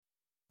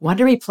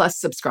Wondery Plus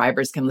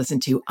subscribers can listen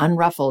to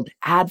Unruffled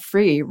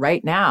ad-free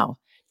right now.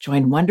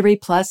 Join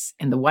Wondery Plus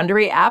in the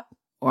Wondery app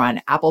or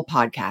on Apple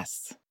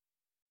Podcasts.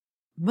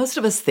 Most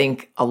of us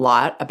think a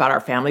lot about our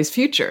family's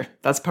future.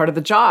 That's part of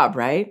the job,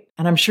 right?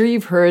 And I'm sure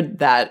you've heard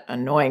that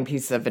annoying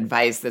piece of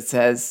advice that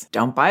says,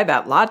 don't buy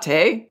that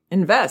latte,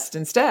 invest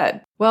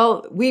instead.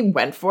 Well, we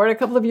went for it a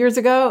couple of years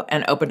ago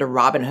and opened a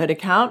Robinhood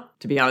account.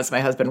 To be honest, my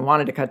husband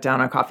wanted to cut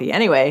down on coffee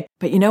anyway.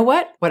 But you know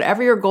what?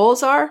 Whatever your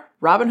goals are,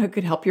 Robinhood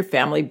could help your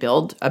family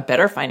build a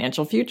better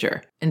financial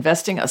future.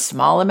 Investing a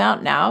small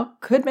amount now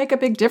could make a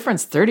big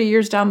difference 30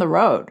 years down the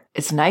road.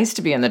 It's nice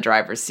to be in the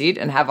driver's seat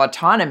and have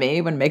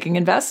autonomy when making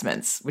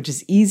investments, which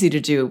is easy to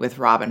do with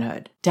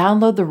Robinhood.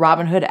 Download the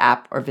Robinhood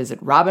app or visit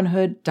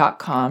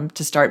Robinhood.com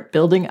to start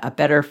building a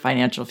better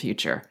financial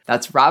future.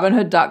 That's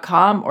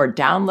Robinhood.com or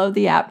download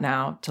the app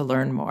now to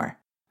learn more.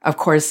 Of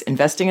course,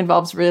 investing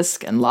involves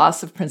risk and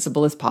loss of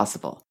principal is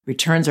possible.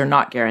 Returns are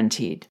not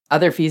guaranteed.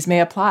 Other fees may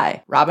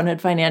apply.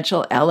 Robinhood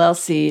Financial,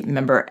 LLC,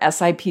 member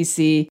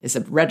SIPC, is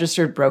a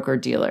registered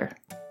broker-dealer.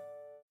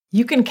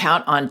 You can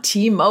count on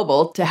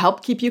T-Mobile to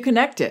help keep you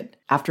connected.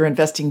 After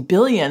investing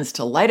billions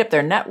to light up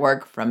their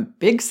network from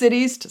big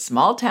cities to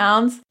small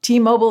towns,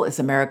 T-Mobile is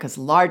America's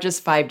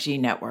largest 5G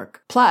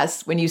network.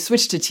 Plus, when you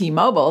switch to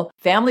T-Mobile,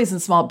 families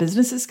and small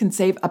businesses can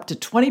save up to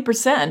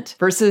 20%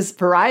 versus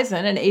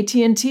Verizon and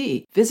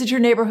AT&T. Visit your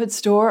neighborhood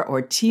store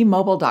or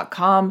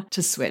T-Mobile.com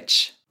to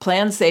switch.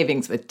 Plan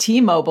savings with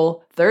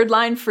T-Mobile, third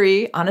line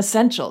free on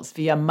essentials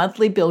via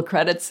monthly bill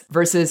credits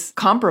versus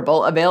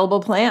comparable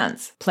available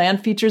plans. Plan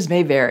features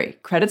may vary.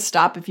 Credits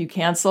stop if you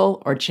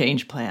cancel or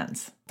change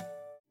plans.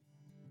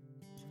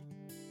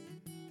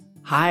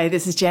 Hi,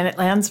 this is Janet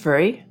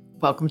Lansbury.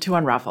 Welcome to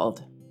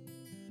Unruffled.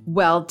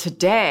 Well,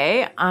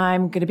 today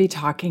I'm going to be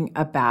talking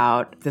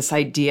about this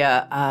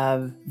idea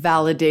of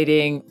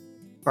validating,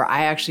 or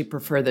I actually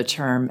prefer the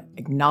term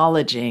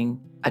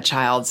acknowledging a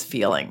child's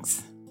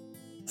feelings.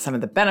 Some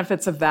of the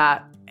benefits of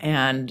that,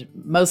 and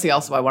mostly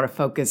also I want to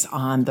focus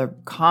on the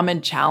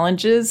common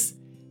challenges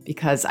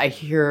because I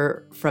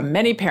hear from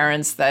many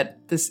parents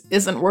that this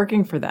isn't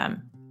working for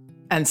them.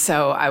 And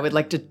so I would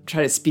like to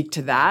try to speak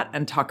to that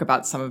and talk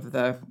about some of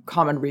the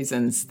common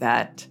reasons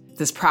that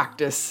this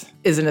practice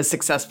isn't as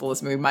successful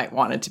as we might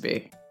want it to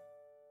be.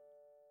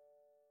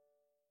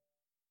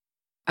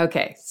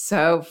 Okay,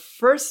 so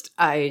first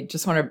I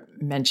just want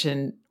to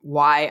mention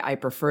why I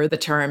prefer the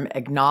term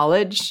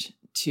acknowledge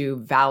to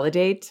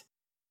validate.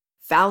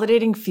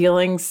 Validating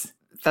feelings,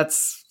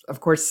 that's of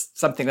course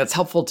something that's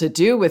helpful to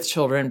do with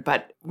children,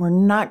 but we're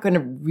not going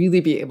to really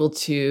be able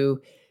to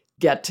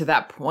get to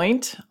that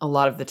point a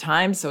lot of the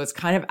time. So it's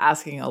kind of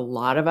asking a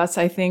lot of us,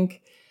 I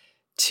think,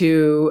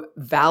 to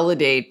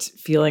validate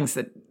feelings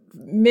that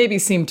maybe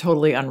seem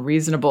totally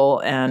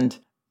unreasonable and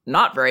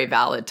not very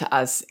valid to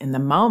us in the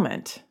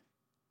moment.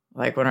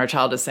 Like when our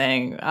child is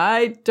saying,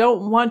 I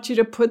don't want you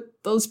to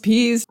put those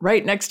peas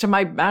right next to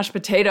my mashed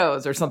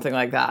potatoes or something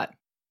like that.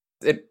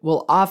 It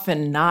will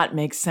often not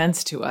make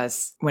sense to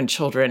us when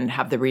children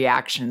have the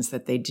reactions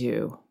that they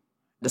do,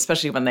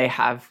 especially when they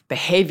have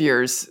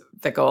behaviors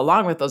that go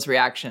along with those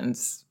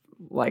reactions,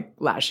 like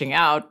lashing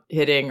out,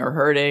 hitting or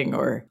hurting,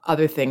 or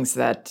other things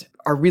that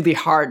are really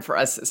hard for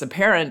us as a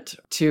parent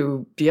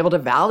to be able to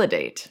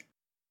validate.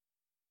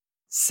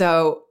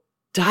 So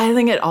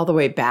dialing it all the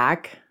way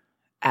back,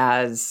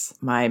 as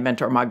my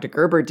mentor Magda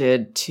Gerber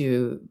did,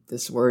 to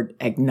this word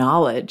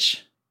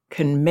acknowledge,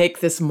 can make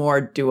this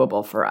more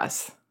doable for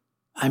us.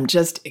 I'm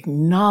just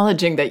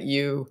acknowledging that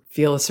you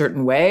feel a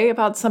certain way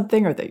about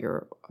something or that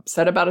you're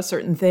upset about a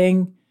certain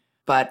thing,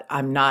 but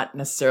I'm not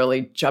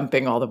necessarily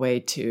jumping all the way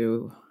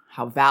to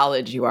how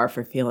valid you are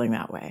for feeling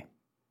that way.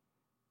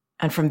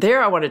 And from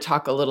there, I want to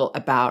talk a little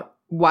about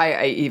why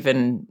I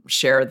even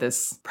share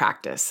this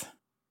practice,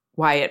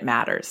 why it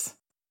matters.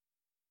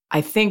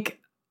 I think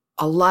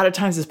a lot of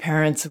times as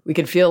parents, we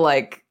can feel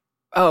like,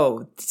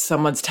 oh,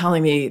 someone's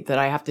telling me that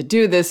I have to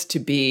do this to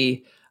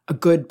be a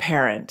good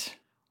parent,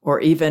 or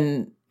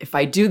even if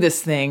I do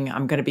this thing,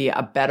 I'm going to be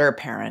a better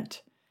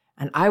parent.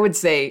 And I would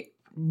say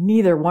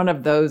neither one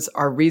of those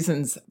are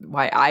reasons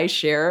why I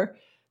share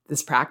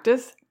this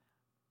practice.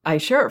 I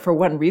share it for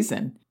one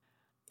reason.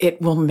 It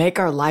will make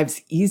our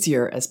lives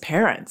easier as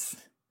parents.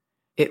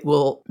 It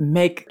will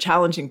make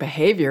challenging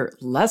behavior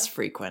less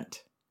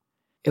frequent.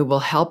 It will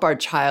help our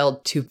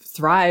child to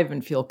thrive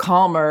and feel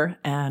calmer,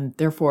 and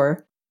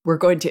therefore we're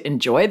going to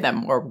enjoy them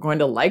more, we're going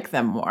to like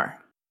them more.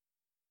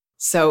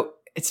 So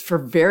it's for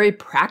very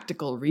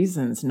practical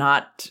reasons,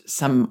 not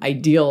some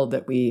ideal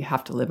that we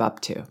have to live up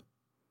to.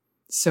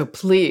 So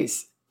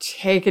please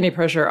take any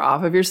pressure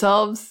off of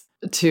yourselves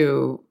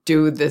to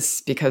do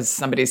this because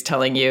somebody's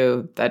telling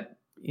you that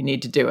you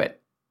need to do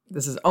it.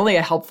 This is only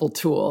a helpful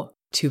tool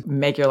to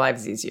make your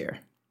lives easier.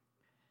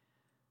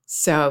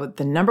 So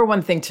the number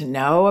one thing to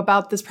know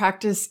about this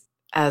practice,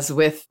 as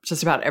with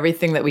just about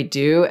everything that we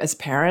do as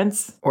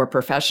parents or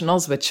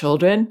professionals with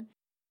children,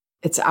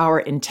 it's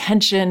our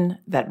intention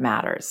that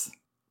matters.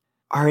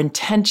 Our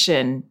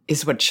intention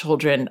is what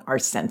children are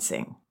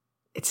sensing.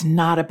 It's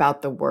not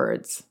about the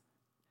words.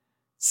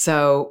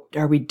 So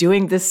are we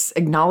doing this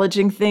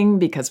acknowledging thing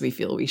because we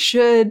feel we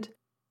should?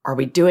 Are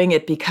we doing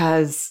it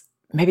because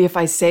maybe if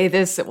I say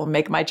this, it will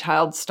make my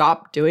child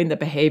stop doing the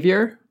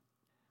behavior?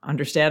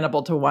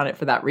 Understandable to want it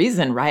for that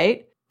reason,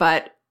 right?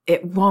 But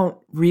it won't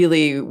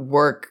really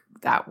work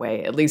that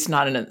way, at least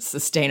not in a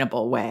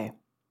sustainable way.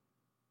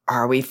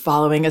 Are we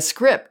following a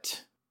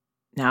script?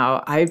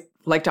 Now, I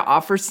like to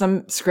offer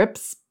some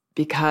scripts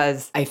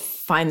because I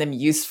find them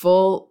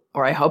useful,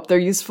 or I hope they're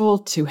useful,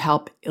 to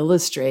help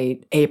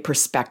illustrate a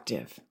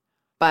perspective.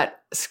 But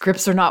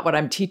scripts are not what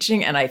I'm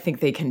teaching, and I think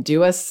they can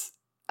do us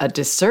a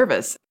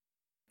disservice.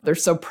 They're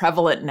so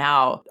prevalent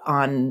now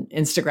on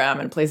Instagram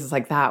and places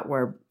like that,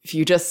 where if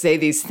you just say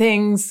these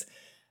things,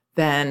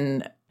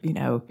 then,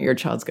 your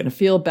child's going to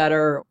feel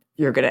better.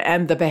 You're going to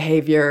end the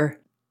behavior.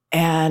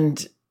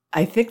 And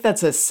I think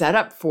that's a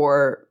setup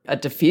for a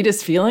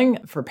defeatist feeling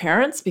for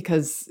parents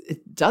because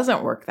it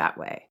doesn't work that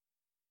way.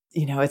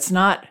 It's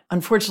not,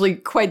 unfortunately,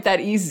 quite that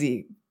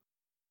easy.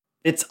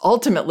 It's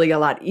ultimately a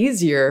lot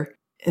easier,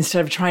 instead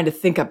of trying to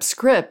think up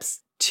scripts,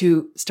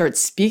 to start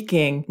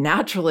speaking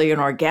naturally and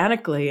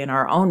organically in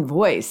our own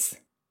voice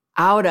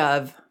out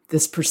of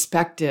this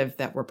perspective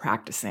that we're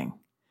practicing.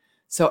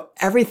 So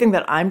everything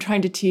that I'm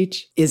trying to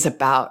teach is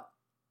about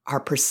our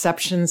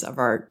perceptions of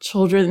our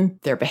children,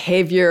 their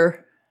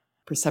behavior,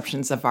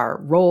 perceptions of our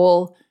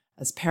role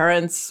as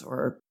parents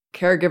or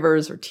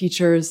caregivers or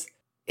teachers.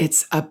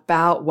 It's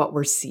about what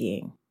we're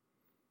seeing.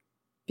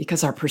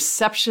 Because our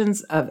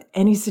perceptions of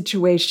any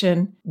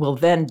situation will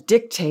then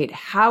dictate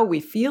how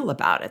we feel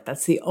about it.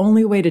 That's the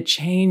only way to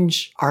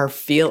change our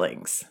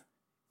feelings,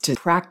 to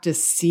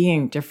practice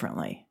seeing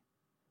differently.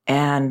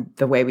 And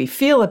the way we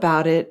feel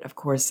about it, of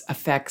course,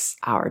 affects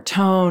our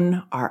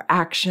tone, our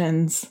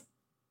actions.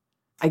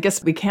 I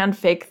guess we can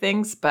fake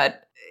things,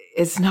 but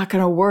it's not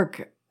going to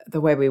work the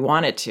way we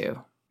want it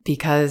to.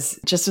 Because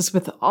just as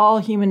with all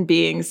human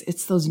beings,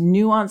 it's those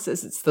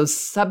nuances, it's those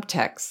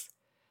subtexts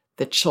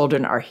that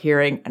children are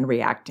hearing and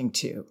reacting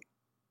to.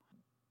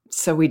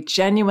 So we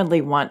genuinely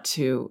want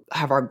to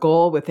have our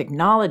goal with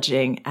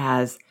acknowledging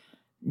as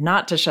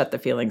not to shut the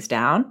feelings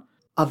down,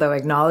 although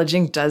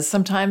acknowledging does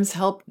sometimes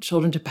help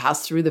children to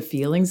pass through the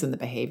feelings and the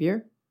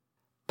behavior,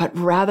 but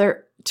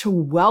rather to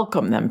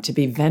welcome them to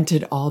be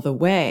vented all the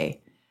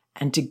way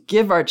and to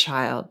give our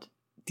child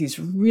these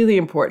really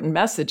important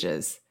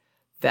messages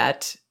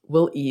that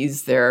will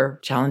ease their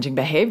challenging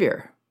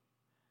behavior.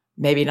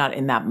 Maybe not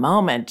in that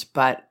moment,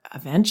 but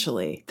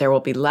eventually there will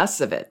be less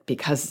of it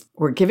because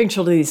we're giving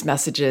children these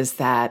messages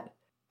that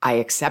I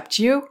accept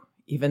you,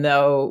 even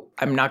though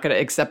I'm not going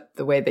to accept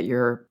the way that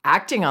you're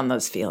acting on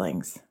those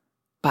feelings.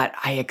 But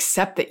I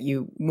accept that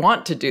you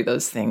want to do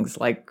those things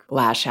like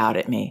lash out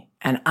at me.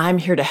 And I'm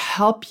here to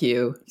help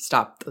you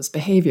stop those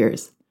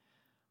behaviors.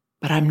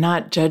 But I'm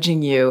not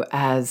judging you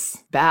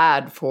as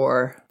bad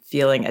for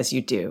feeling as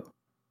you do.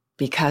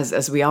 Because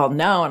as we all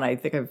know, and I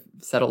think I've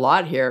said a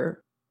lot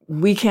here,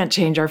 we can't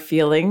change our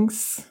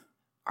feelings.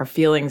 Our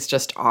feelings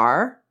just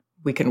are.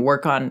 We can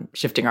work on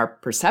shifting our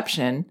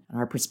perception and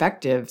our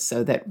perspective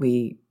so that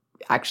we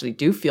actually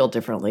do feel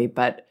differently.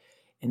 But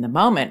in the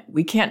moment,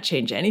 we can't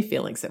change any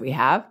feelings that we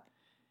have.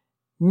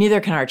 Neither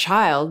can our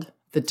child.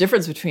 The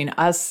difference between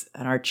us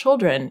and our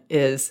children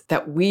is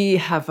that we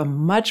have a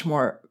much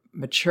more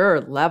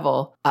mature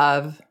level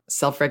of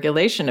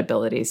self-regulation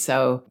ability.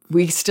 So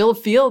we still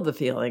feel the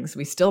feelings.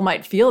 We still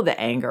might feel the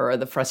anger or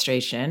the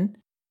frustration,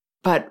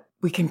 but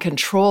we can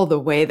control the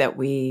way that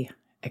we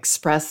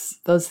express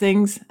those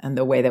things and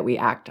the way that we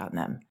act on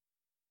them.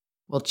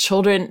 Well,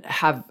 children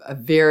have a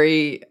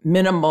very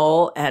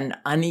minimal and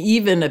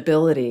uneven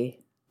ability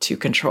to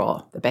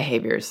control the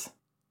behaviors.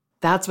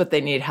 That's what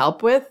they need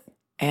help with.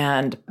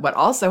 And what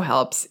also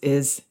helps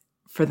is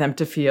for them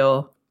to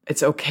feel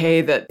it's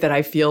okay that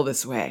I feel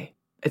this way.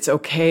 It's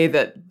okay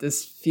that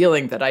this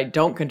feeling that I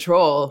don't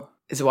control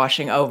is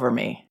washing over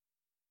me.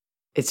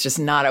 It's just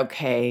not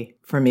okay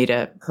for me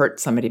to hurt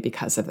somebody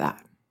because of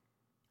that.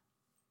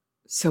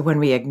 So when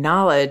we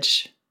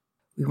acknowledge,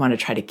 we want to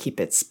try to keep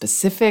it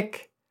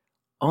specific,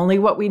 only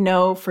what we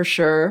know for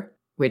sure,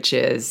 which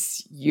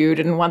is you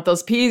didn't want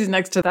those peas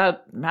next to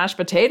that mashed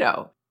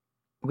potato.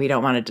 We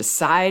don't want to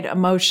decide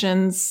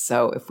emotions.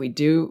 So if we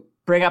do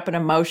bring up an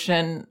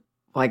emotion,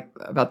 like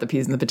about the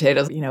peas and the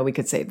potatoes, we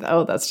could say,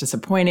 oh, that's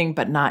disappointing,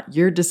 but not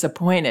you're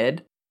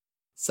disappointed.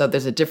 So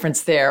there's a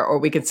difference there. Or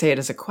we could say it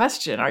as a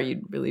question. Are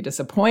you really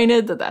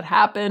disappointed that that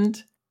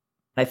happened?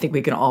 I think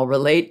we can all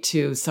relate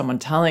to someone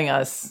telling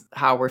us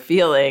how we're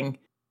feeling.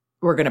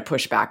 We're going to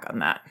push back on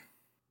that.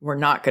 We're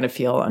not going to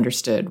feel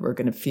understood. We're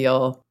going to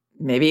feel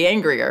maybe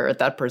angrier at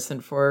that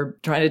person for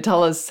trying to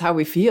tell us how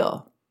we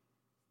feel.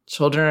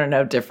 Children are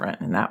no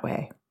different in that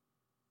way.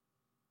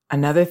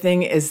 Another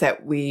thing is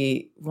that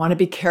we want to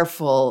be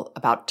careful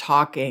about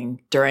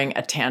talking during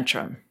a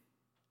tantrum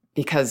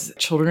because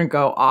children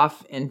go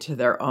off into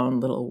their own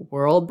little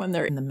world when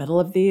they're in the middle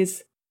of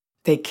these.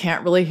 They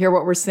can't really hear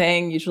what we're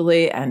saying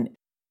usually. And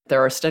there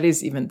are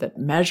studies even that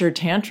measure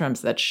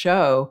tantrums that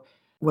show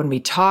when we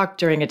talk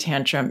during a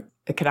tantrum,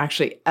 it can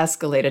actually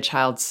escalate a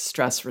child's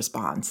stress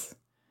response.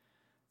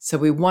 So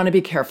we want to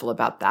be careful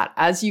about that.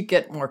 As you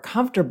get more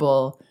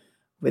comfortable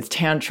with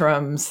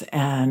tantrums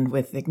and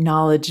with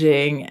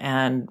acknowledging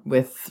and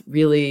with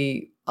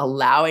really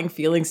allowing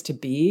feelings to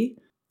be,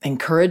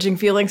 encouraging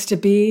feelings to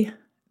be,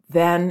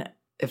 then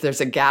if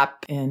there's a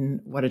gap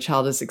in what a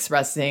child is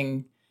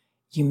expressing,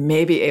 you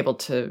may be able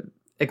to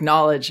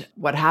acknowledge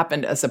what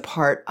happened as a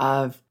part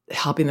of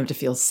helping them to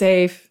feel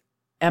safe,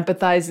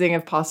 empathizing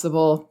if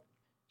possible,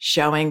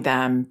 showing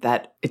them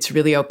that it's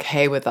really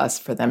okay with us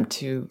for them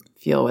to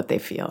feel what they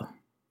feel.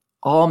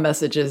 All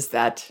messages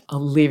that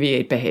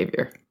alleviate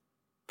behavior,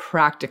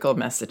 practical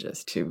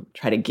messages to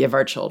try to give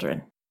our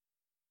children.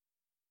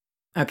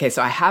 Okay,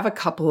 so I have a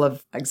couple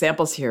of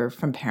examples here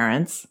from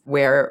parents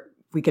where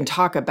we can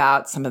talk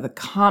about some of the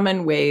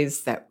common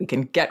ways that we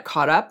can get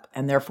caught up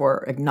and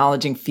therefore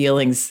acknowledging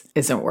feelings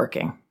isn't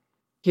working.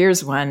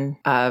 Here's one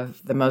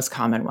of the most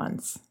common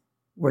ones.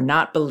 We're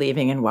not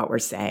believing in what we're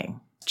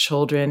saying.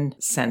 Children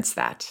sense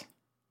that.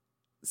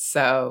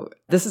 So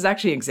this is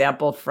actually an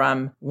example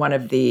from one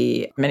of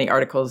the many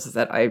articles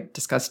that I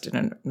discussed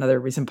in another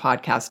recent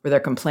podcast where they're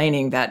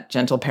complaining that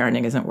gentle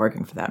parenting isn't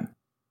working for them.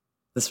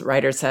 This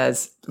writer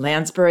says,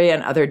 Lansbury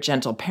and other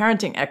gentle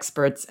parenting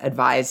experts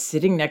advise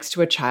sitting next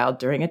to a child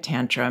during a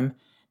tantrum,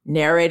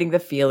 narrating the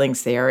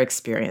feelings they are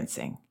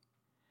experiencing.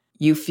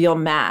 You feel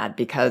mad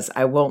because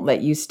I won't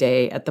let you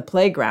stay at the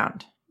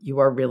playground. You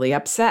are really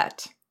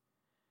upset.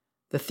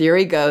 The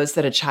theory goes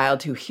that a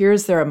child who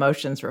hears their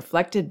emotions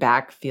reflected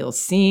back feels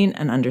seen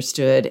and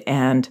understood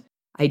and,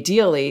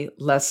 ideally,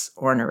 less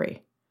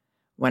ornery.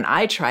 When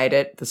I tried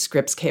it, the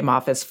scripts came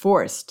off as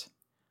forced.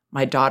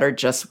 My daughter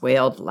just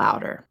wailed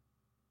louder.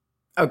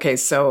 Okay,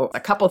 so a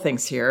couple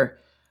things here.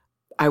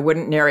 I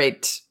wouldn't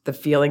narrate the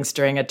feelings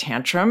during a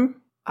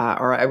tantrum,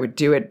 or I would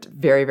do it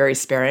very, very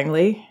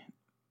sparingly.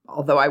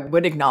 Although I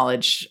would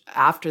acknowledge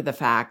after the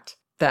fact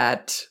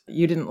that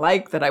you didn't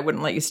like that I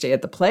wouldn't let you stay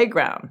at the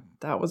playground.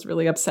 That was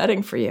really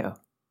upsetting for you.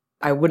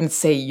 I wouldn't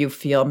say you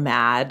feel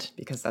mad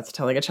because that's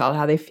telling a child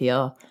how they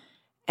feel.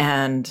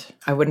 And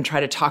I wouldn't try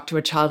to talk to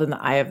a child in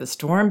the eye of the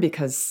storm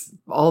because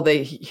all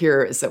they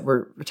hear is that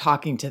we're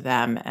talking to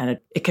them and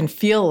it can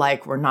feel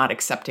like we're not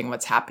accepting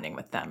what's happening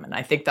with them. And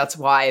I think that's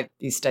why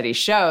these studies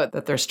show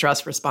that their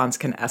stress response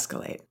can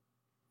escalate.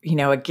 You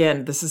know,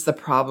 again, this is the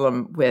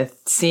problem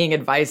with seeing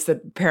advice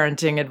that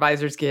parenting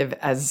advisors give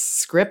as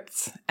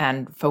scripts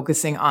and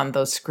focusing on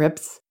those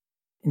scripts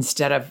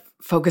instead of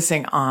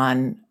focusing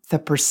on the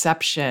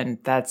perception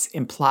that's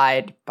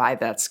implied by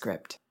that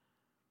script.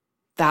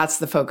 That's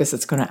the focus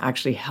that's going to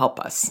actually help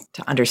us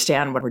to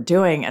understand what we're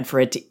doing and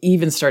for it to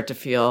even start to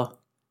feel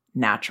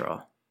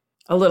natural,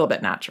 a little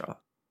bit natural.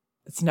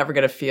 It's never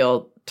going to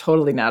feel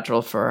totally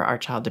natural for our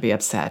child to be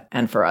upset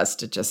and for us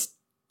to just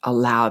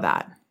allow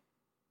that.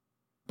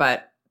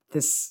 But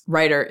this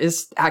writer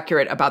is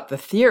accurate about the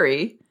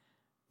theory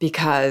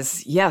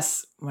because,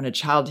 yes, when a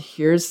child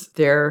hears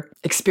their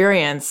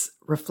experience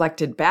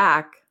reflected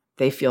back,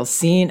 they feel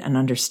seen and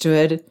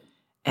understood.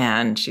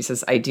 And she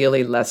says,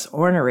 ideally less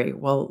ornery.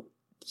 Well,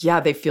 yeah,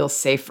 they feel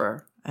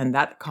safer and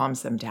that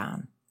calms them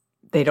down.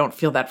 They don't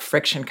feel that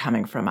friction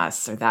coming from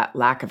us or that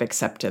lack of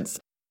acceptance,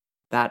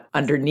 that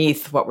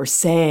underneath what we're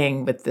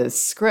saying with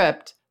this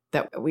script,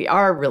 that we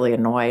are really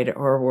annoyed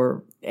or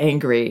we're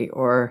angry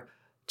or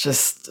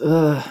just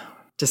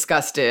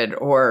disgusted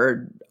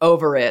or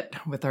over it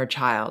with our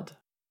child.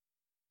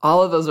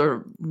 All of those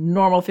are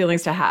normal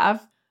feelings to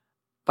have,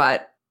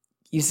 but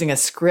using a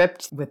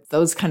script with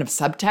those kind of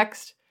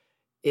subtext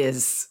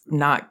is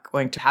not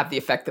going to have the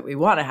effect that we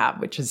want to have,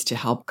 which is to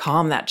help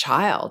calm that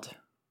child.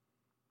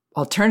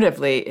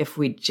 Alternatively, if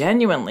we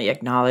genuinely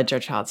acknowledge our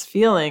child's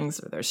feelings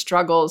or their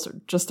struggles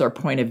or just their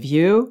point of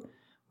view,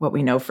 what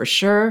we know for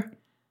sure,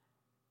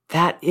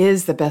 that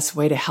is the best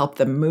way to help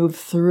them move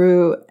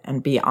through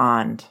and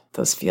beyond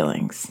those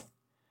feelings.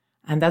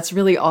 And that's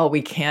really all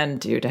we can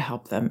do to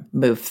help them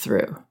move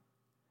through.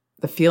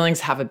 The feelings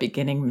have a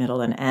beginning,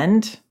 middle, and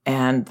end.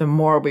 And the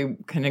more we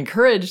can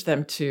encourage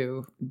them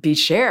to be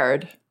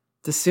shared,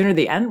 the sooner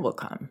the end will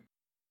come.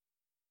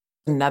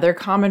 Another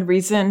common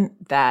reason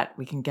that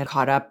we can get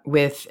caught up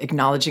with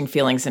acknowledging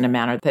feelings in a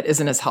manner that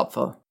isn't as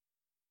helpful.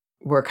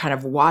 We're kind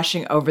of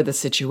washing over the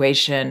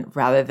situation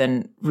rather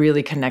than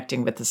really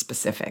connecting with the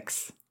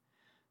specifics.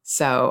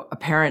 So a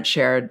parent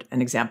shared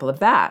an example of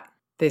that.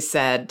 They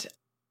said,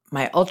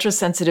 my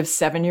ultra-sensitive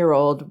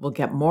 7-year-old will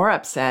get more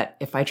upset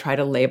if I try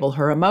to label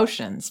her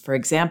emotions. For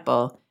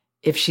example,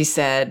 if she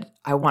said,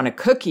 I want a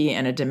cookie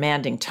in a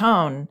demanding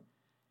tone,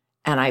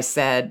 and I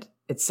said,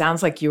 it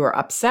sounds like you are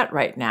upset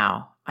right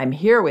now. I'm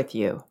here with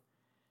you.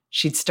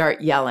 She'd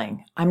start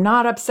yelling, I'm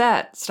not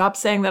upset. Stop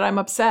saying that I'm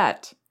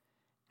upset.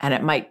 And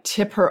it might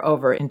tip her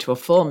over into a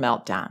full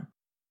meltdown.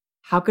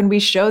 How can we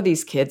show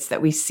these kids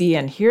that we see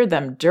and hear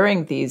them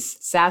during these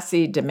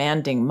sassy,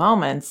 demanding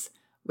moments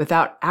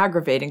without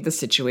aggravating the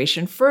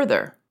situation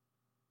further?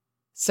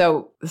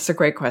 So this is a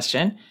great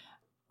question.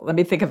 Let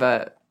me think of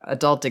an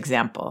adult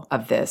example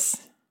of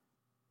this.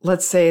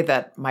 Let's say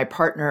that my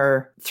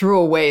partner threw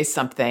away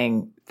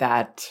something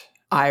that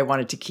I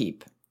wanted to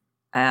keep.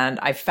 and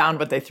I found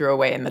what they threw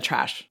away in the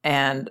trash.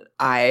 And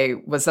I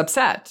was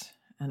upset.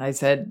 And I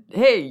said,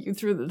 hey,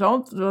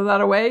 don't throw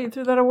that away. You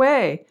threw that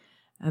away.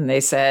 And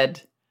they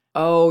said,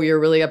 oh, you're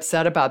really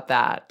upset about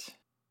that.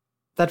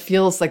 That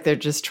feels like they're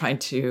just trying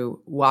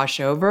to wash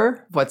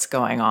over what's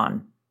going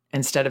on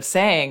instead of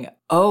saying,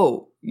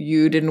 oh,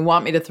 you didn't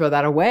want me to throw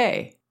that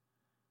away.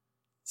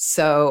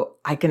 So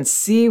I can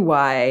see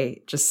why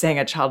just saying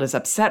a child is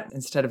upset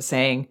instead of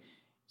saying,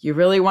 you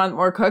really want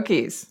more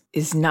cookies,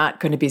 is not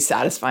going to be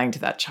satisfying to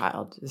that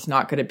child. It's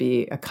not going to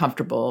be a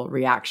comfortable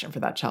reaction for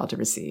that child to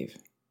receive.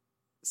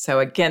 So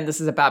again,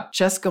 this is about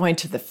just going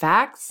to the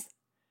facts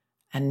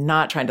and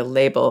not trying to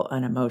label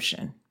an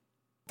emotion.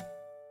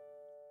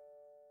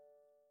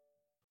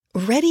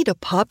 Ready to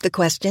pop the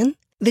question?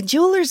 The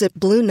jewelers at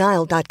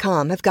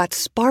BlueNile.com have got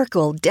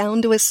sparkle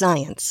down to a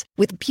science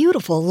with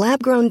beautiful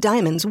lab-grown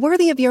diamonds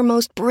worthy of your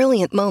most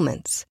brilliant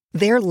moments.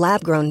 Their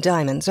lab-grown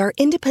diamonds are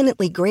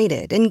independently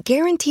graded and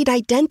guaranteed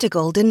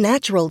identical to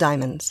natural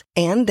diamonds,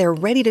 and they're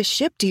ready to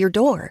ship to your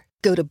door.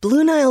 Go to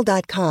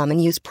BlueNile.com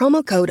and use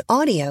promo code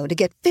AUDIO to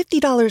get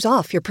 $50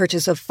 off your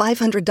purchase of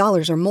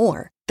 $500 or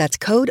more. That's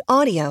code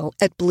AUDIO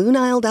at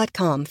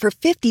BlueNile.com for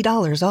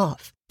 $50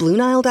 off.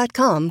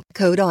 BlueNile.com,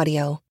 code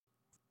AUDIO.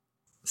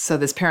 So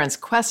this parent's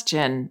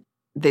question,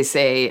 they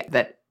say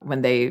that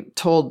when they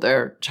told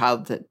their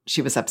child that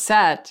she was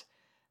upset,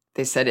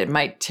 they said it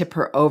might tip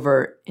her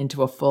over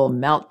into a full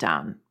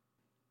meltdown.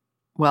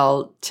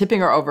 Well,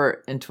 tipping her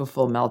over into a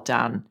full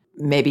meltdown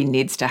maybe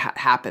needs to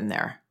happen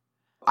there.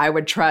 I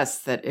would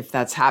trust that if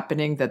that's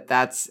happening,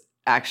 that's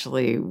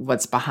actually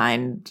what's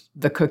behind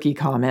the cookie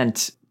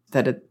comment,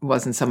 that it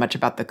wasn't so much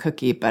about the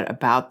cookie, but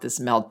about this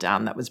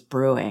meltdown that was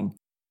brewing.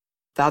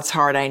 That's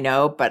hard, I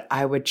know, but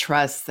I would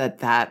trust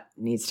that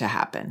needs to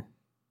happen.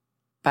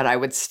 But I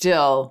would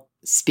still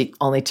speak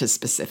only to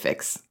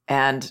specifics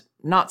and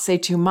not say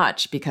too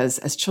much, because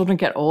as children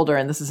get older,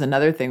 and this is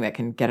another thing that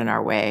can get in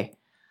our way,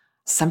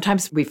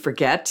 sometimes we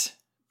forget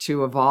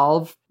to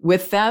evolve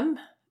with them.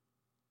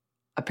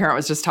 A parent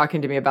was just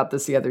talking to me about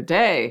this the other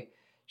day.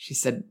 She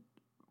said,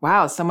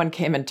 wow, someone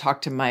came and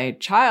talked to my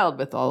child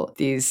with all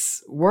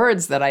these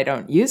words that I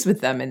don't use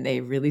with them, and they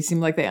really seem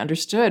like they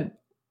understood.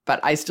 But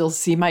I still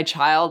see my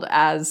child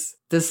as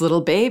this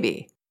little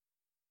baby.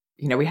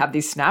 You know, we have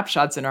these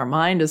snapshots in our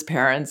mind as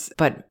parents,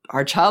 but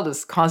our child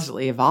is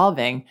constantly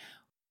evolving.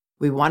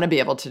 We want to be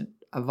able to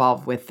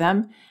evolve with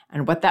them.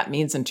 And what that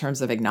means in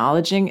terms of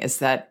acknowledging is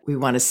that we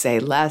want to say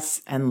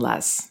less and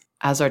less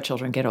as our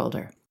children get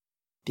older,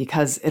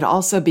 because it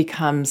also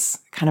becomes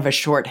kind of a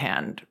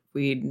shorthand.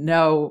 We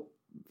know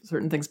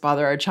certain things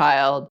bother our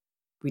child.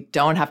 We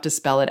don't have to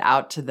spell it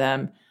out to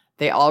them.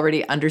 They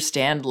already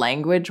understand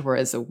language,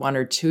 whereas a 1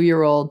 or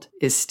 2-year-old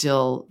is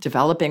still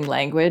developing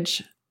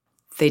language.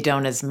 They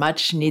don't as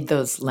much need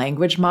those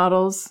language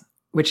models,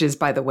 which is,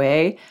 by the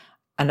way,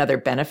 another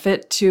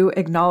benefit to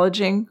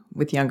acknowledging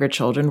with younger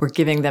children. We're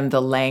giving them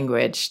the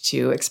language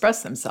to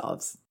express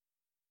themselves.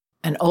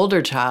 An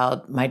older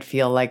child might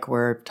feel like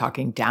we're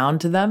talking down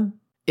to them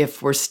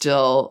if we're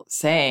still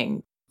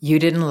saying, you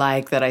didn't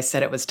like that I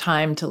said it was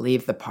time to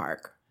leave the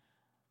park.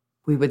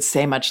 We would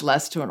say much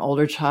less to an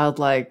older child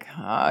like,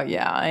 oh,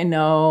 yeah, I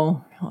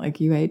know, like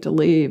you hate to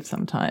leave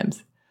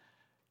sometimes.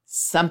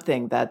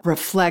 Something that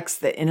reflects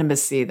the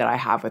intimacy that I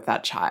have with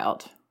that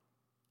child.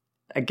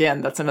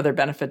 Again, that's another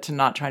benefit to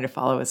not trying to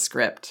follow a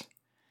script,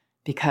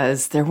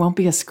 because there won't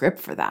be a script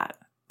for that.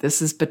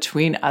 This is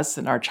between us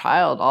and our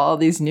child, all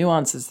these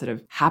nuances that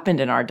have happened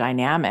in our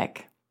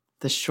dynamic,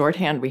 the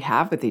shorthand we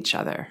have with each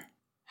other,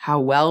 how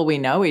well we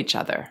know each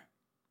other.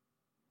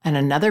 And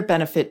another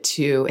benefit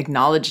to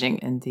acknowledging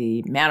in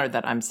the manner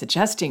that I'm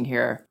suggesting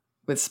here,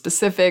 with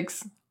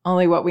specifics,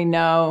 only what we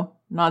know,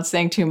 not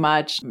saying too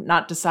much,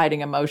 not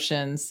deciding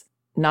emotions,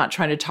 not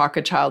trying to talk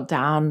a child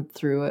down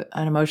through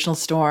an emotional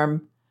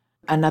storm.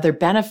 Another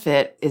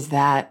benefit is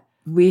that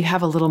we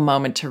have a little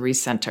moment to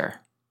recenter.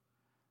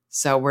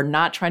 So we're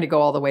not trying to go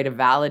all the way to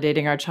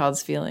validating our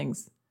child's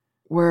feelings.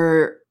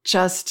 We're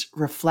just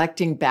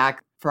reflecting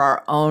back for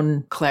our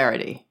own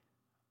clarity.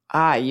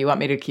 You want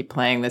me to keep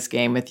playing this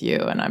game with you,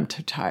 and I'm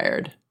too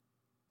tired.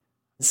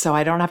 So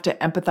I don't have to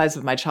empathize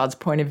with my child's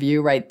point of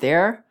view right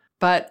there,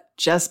 but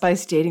just by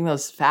stating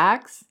those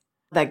facts,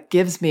 that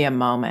gives me a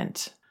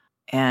moment.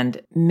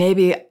 And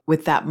maybe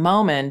with that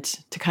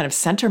moment to kind of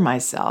center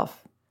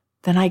myself,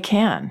 then I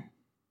can.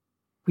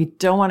 We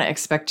don't want to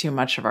expect too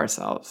much of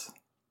ourselves.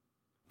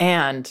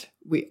 And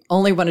we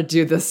only want to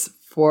do this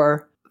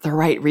for the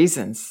right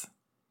reasons,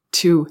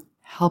 to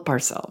help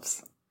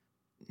ourselves.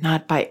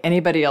 Not by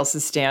anybody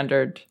else's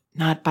standard,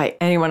 not by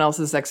anyone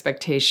else's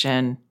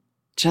expectation,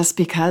 just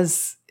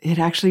because it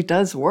actually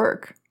does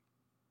work.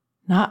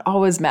 Not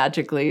always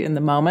magically in the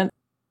moment,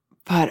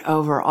 but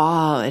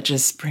overall, it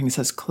just brings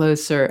us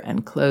closer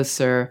and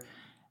closer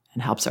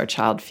and helps our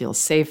child feel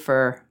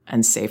safer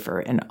and safer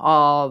in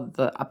all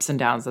the ups and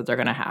downs that they're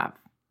going to have.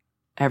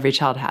 Every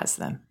child has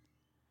them.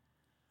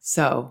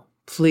 So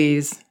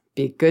please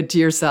be good to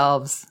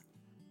yourselves.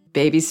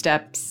 Baby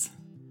steps.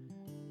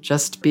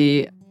 Just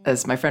be,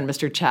 as my friend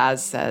Mr. Chaz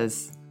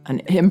says, an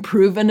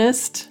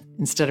improvementist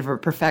instead of a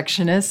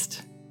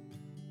perfectionist.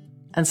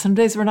 And some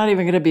days we're not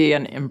even going to be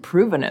an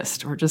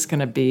improvementist. We're just going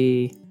to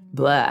be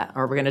blah,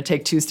 or we're going to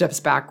take 2 steps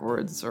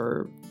backwards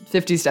or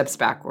 50 steps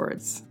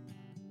backwards.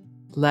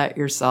 Let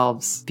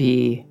yourselves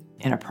be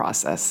in a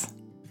process.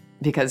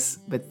 Because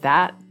with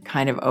that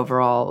kind of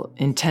overall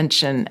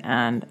intention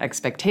and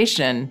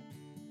expectation,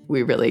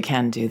 we really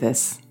can do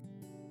this.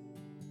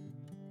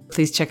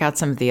 Please check out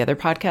some of the other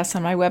podcasts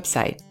on my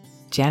website,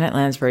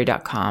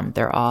 janetlansbury.com.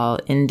 They're all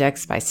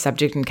indexed by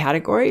subject and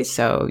category,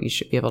 so you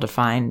should be able to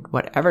find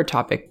whatever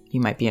topic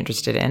you might be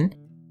interested in.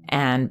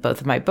 And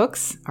both of my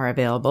books are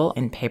available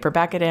in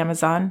paperback at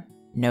Amazon: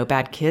 No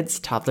Bad Kids,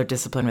 Toddler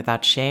Discipline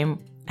Without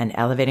Shame, and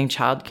Elevating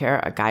Childcare,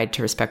 A Guide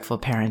to Respectful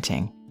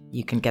Parenting.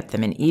 You can get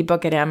them in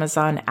ebook at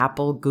Amazon,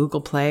 Apple, Google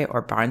Play,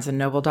 or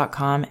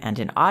barnesandnoble.com, and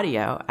in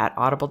audio at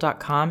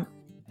audible.com.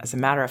 As a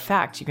matter of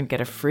fact, you can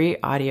get a free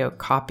audio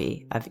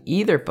copy of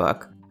either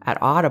book at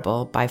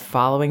Audible by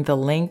following the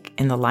link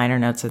in the liner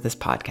notes of this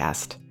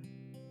podcast.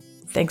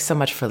 Thanks so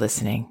much for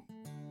listening.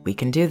 We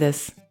can do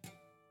this.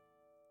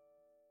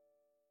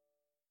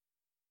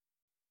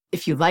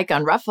 If you like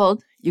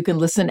Unruffled, you can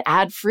listen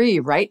ad-free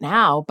right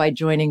now by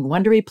joining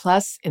Wondery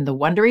Plus in the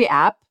Wondery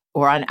app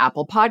or on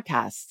Apple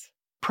Podcasts.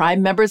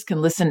 Prime members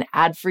can listen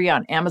ad-free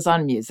on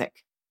Amazon Music.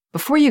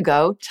 Before you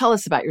go, tell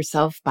us about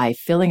yourself by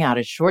filling out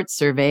a short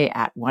survey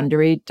at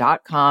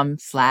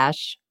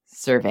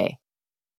Wondery.com/survey.